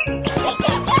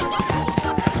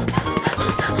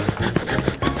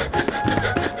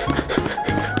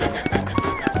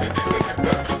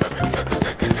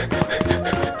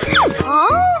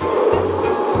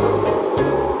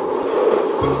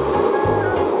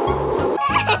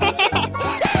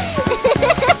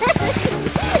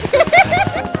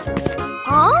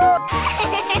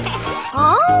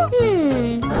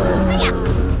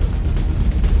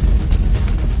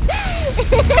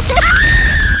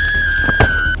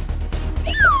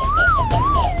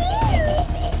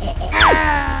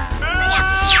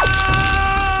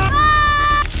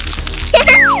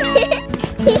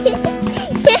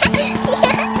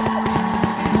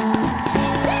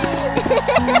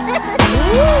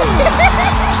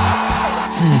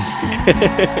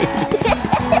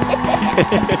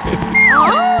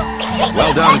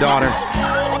 Well done, daughter.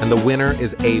 And the winner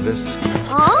is Avis.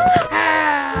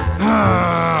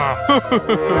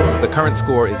 The current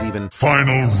score is even.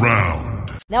 Final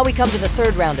round. Now we come to the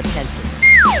third round of tenses.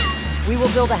 We will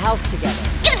build a house together.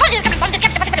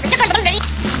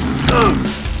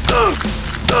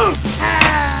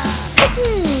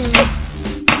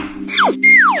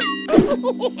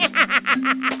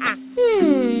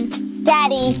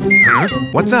 Daddy. Huh?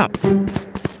 What's up?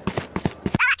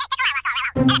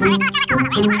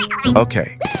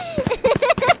 Okay.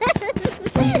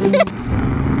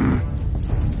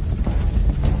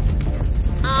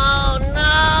 Oh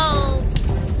no!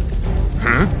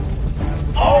 Huh?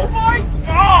 Oh my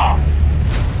god!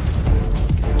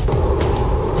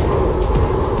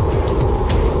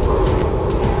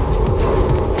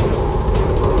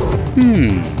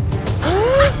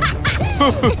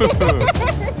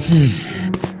 Oh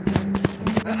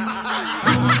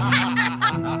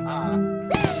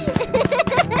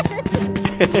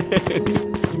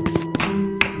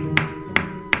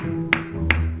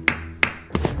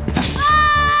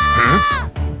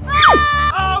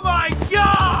my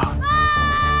god!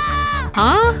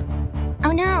 Huh?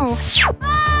 Oh no.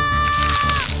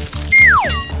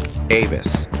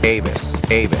 Avis, Avis,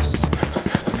 Avis.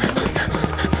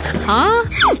 Huh?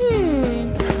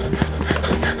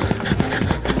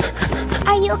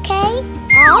 Are you okay?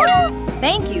 Oh,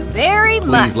 thank you very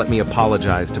much. Please let me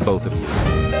apologize to both of you.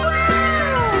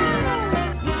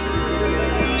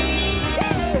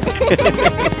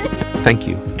 Thank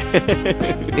you.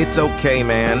 It's okay,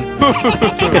 man.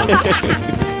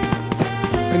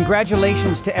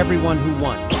 Congratulations to everyone who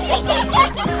won.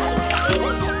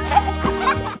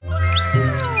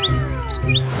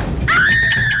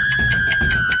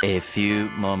 A few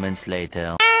moments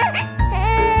later.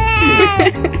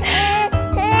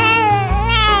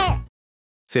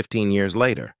 15 years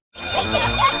later.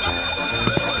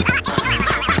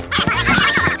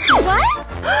 What?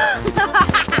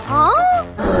 Huh?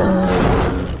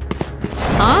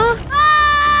 Huh?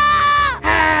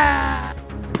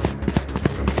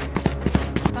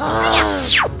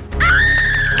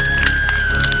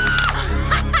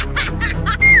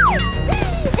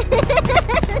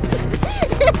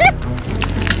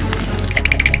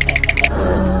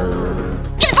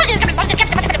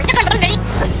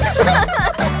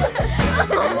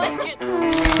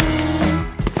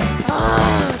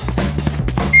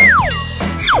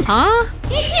 Huh? Huh?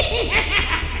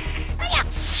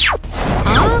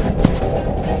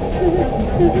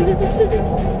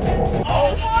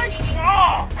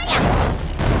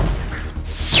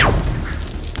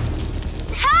 Oh my god!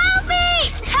 Help me!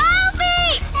 Help me!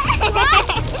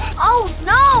 What? Oh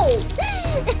no!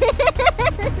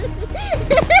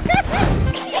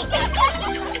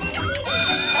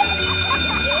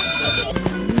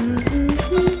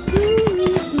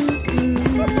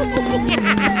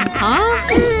 Huh?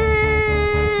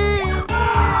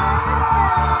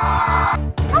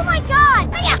 Oh my god!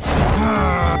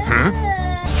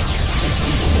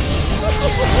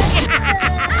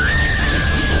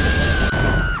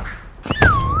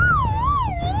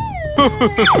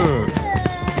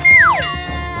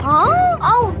 Huh?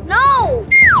 Oh no!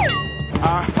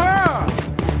 Aha!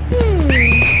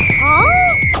 Huh?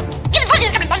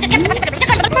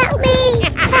 Help me!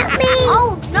 Help me!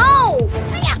 Oh no!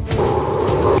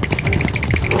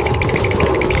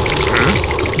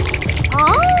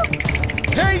 Huh?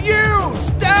 Hey you!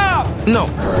 Stop! No.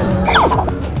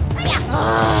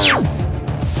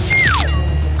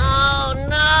 Oh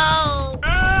no!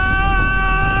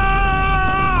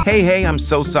 Hey, hey, I'm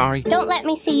so sorry. Don't let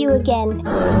me see you again.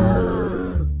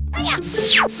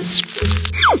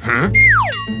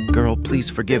 Girl, please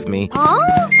forgive me. Huh?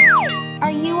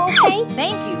 Are you okay?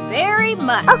 Thank you very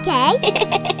much. Okay.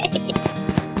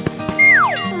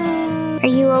 Are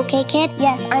you okay, kid?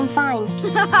 Yes, I'm fine.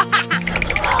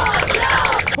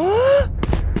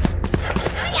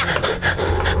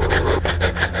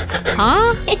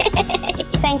 Huh?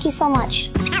 Thank you so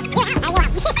much.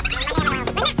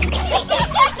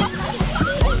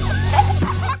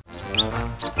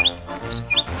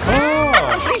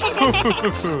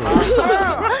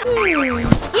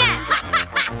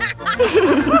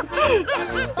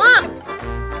 Mom!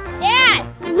 Dad!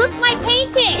 Look my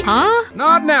painting! Huh?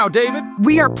 Not now, David.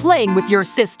 We are playing with your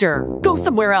sister. Go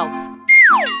somewhere else.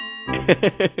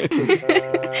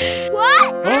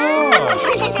 What?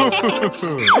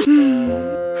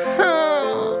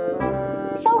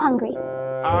 So hungry.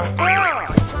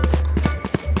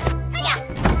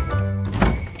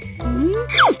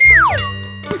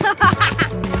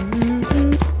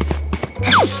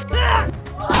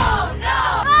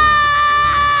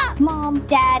 Mom,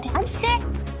 Dad, I'm sick.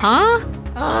 Huh?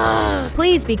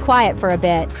 Please be quiet for a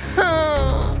bit.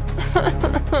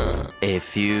 A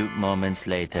few moments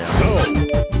later.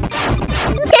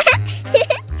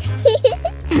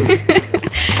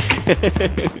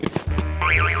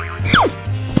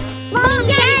 Mommy,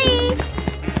 Daddy!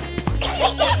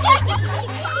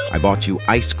 I bought you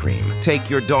ice cream. Take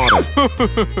your daughter.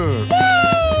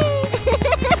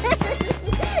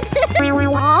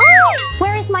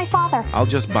 Where is my father? I'll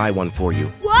just buy one for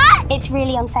you. What? It's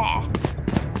really unfair.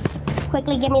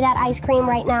 Quickly give me that ice cream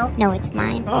right now. No, it's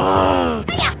mine.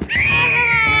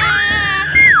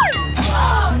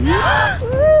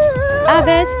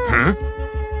 Avis,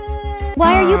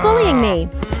 why are you bullying me?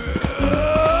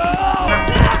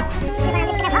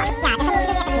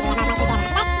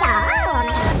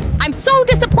 I'm so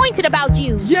disappointed about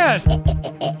you. Yes!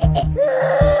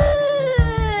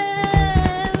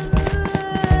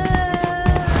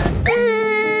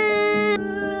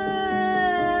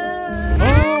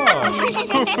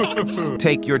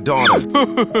 Take your daughter.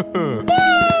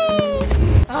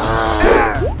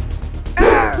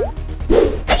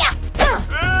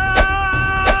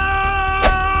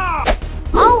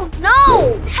 Oh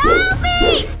no! Help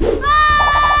me!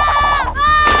 Help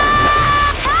me!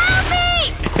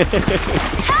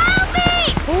 Help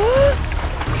me!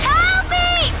 Help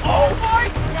me! Oh my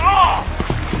God!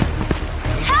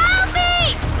 Help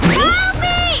me! Help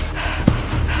me!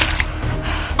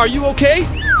 Are you okay?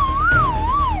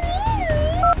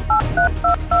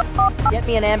 Get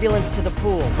me an ambulance to the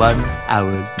pool. 1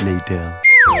 hour later.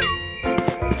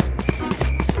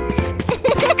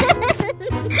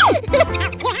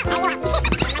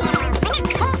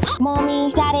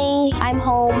 Mommy, Daddy, I'm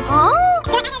home. Huh?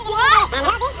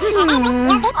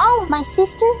 What? Oh, my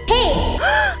sister? Hey!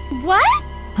 What?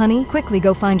 Honey, quickly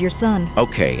go find your son.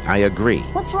 Okay, I agree.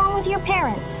 What's wrong with your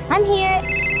parents? I'm here.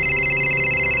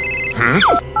 Huh?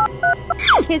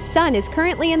 His son is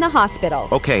currently in the hospital.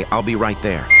 Okay, I'll be right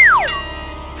there.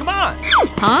 Come on!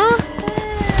 Huh?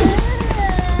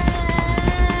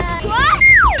 What?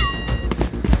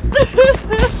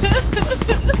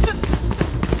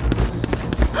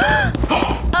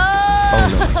 Oh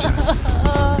no, my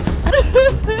child.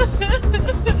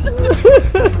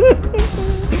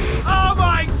 Oh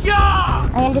my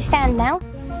God! I understand now.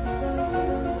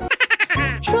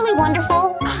 Truly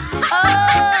wonderful.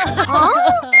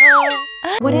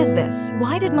 What is this?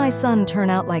 Why did my son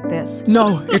turn out like this?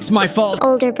 No, it's my fault.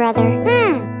 Older brother.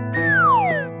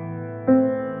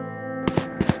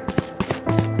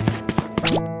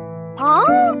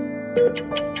 Huh?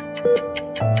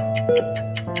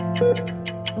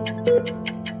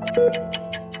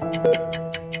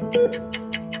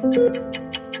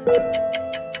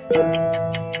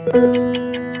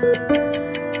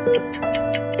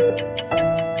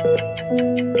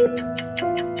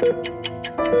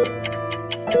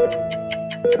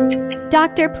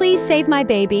 Doctor, please save my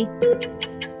baby.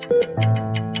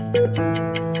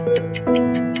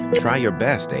 Try your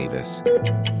best, Avis.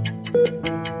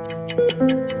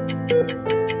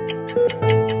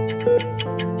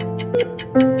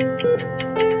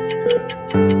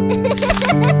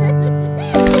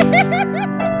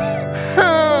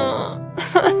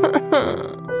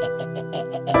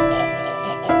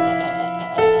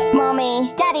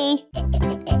 Mommy, Daddy.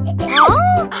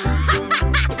 Huh?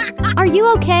 Are you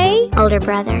okay? Older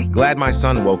brother. Glad my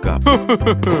son woke up. Oh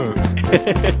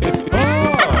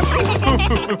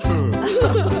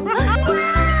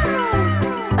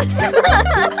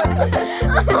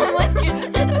my God.